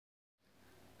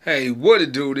Hey, what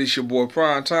it do? This your boy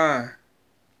Prime Time.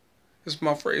 It's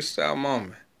my freestyle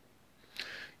moment.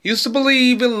 Used to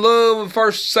believe in love at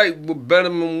first sight, with better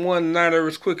than one nighter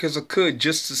as quick as I could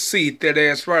just to see if that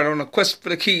ass right on a quest for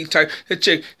the key type. The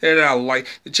chick that I like,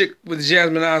 the chick with the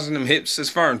jasmine eyes and them hips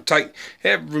is firm tight.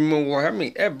 Every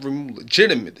move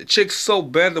legitimate. The chick's so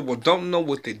bad that I don't know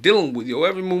what they dealing with. Yo,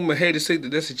 every move my head to say that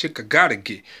that's a chick I gotta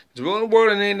get. There's real in the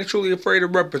world and ain't truly afraid to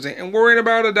represent. And worrying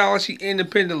about a dollar, she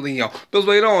independently, yo. Bills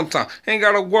wait on time, ain't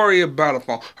gotta worry about a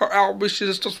phone. Her outreach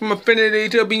is just from infinity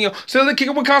to beyond. Still the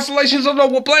kicker with constellations of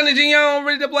what planet you on,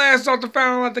 ready to blast off the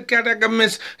fountain like the cat I got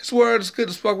miss. This word is good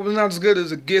as fuck, but not as good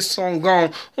as it gets, so I'm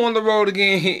gone. On the road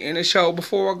again, hitting the show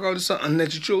before I go to something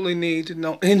that you truly need to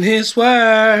know. In this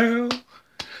world,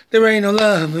 there ain't no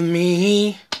love in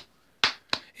me.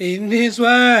 In this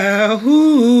world,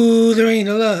 ooh, there ain't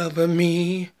no love in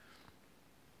me.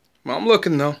 I'm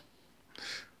looking though.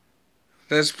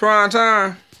 That's prime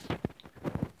time.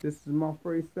 This is my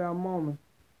freestyle moment.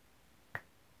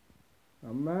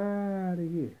 I'm out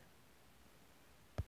of here.